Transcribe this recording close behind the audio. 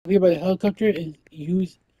here by the helicopter and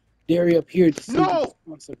use the area up here to see if we can No!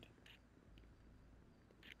 find something.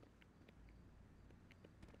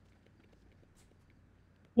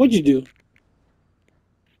 What'd you do?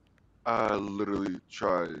 I literally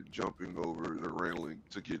tried jumping over the railing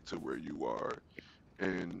to get to where you are,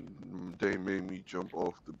 and they made me jump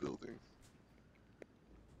off the building.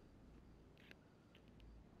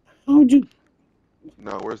 How'd you?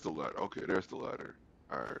 Now, where's the ladder? Okay, there's the ladder.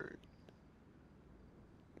 Alright.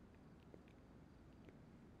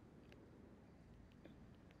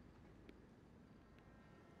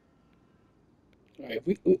 All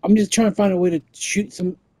right, I'm just trying to find a way to shoot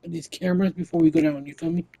some of these cameras before we go down. You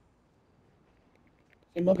feel me?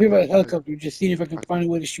 I'm up I here by think the you got. helicopter, just seeing if I can I, find a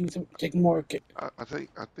way to shoot some, take more. I think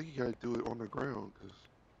you gotta do it on the ground. Cause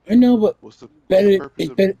I know, but what's the purpose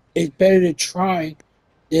of? it's better to try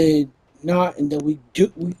than not, and that we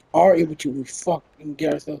are able to we fucking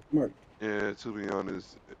get ourselves murdered. Yeah, to be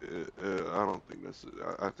honest, I don't think that's.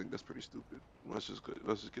 I think that's pretty stupid. Let's just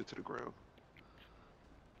get to the ground.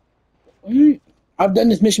 All right. I've done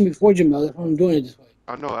this mission before, Jamel. That's why I'm doing it this way.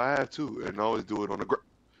 I know I have too, and always do it on the ground.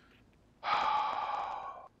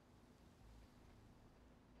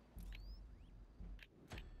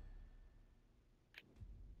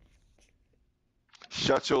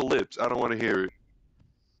 Shut your lips. I don't want to hear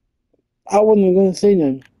I wasn't gonna say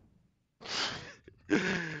nothing. it.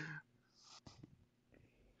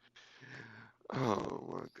 Oh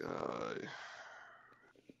my god.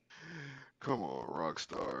 Come on,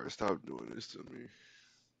 Rockstar. Stop doing this to me.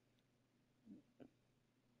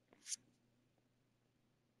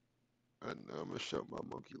 I'm gonna shut my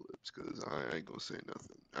monkey lips because I ain't gonna say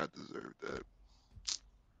nothing. I deserve that.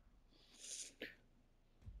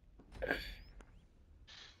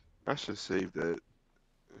 I should save that.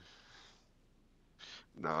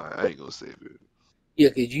 Nah, I ain't gonna save it. Yeah,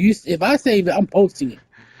 cause if I save it, I'm posting it.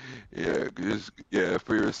 Yeah, yeah,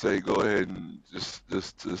 for your sake, go ahead and just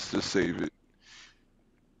save it.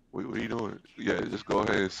 What are you doing? Yeah, just go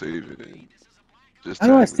ahead and save it and just How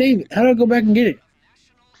do I tag me. save it? How do I go back and get it?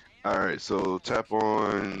 All right, so tap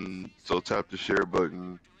the share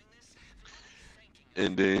button,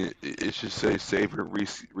 and then it should say save your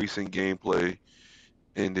recent gameplay,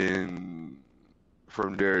 and then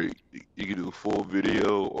from there you can do full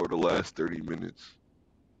video or the last 30 minutes.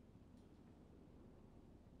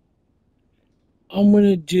 I'm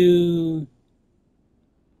gonna do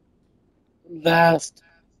last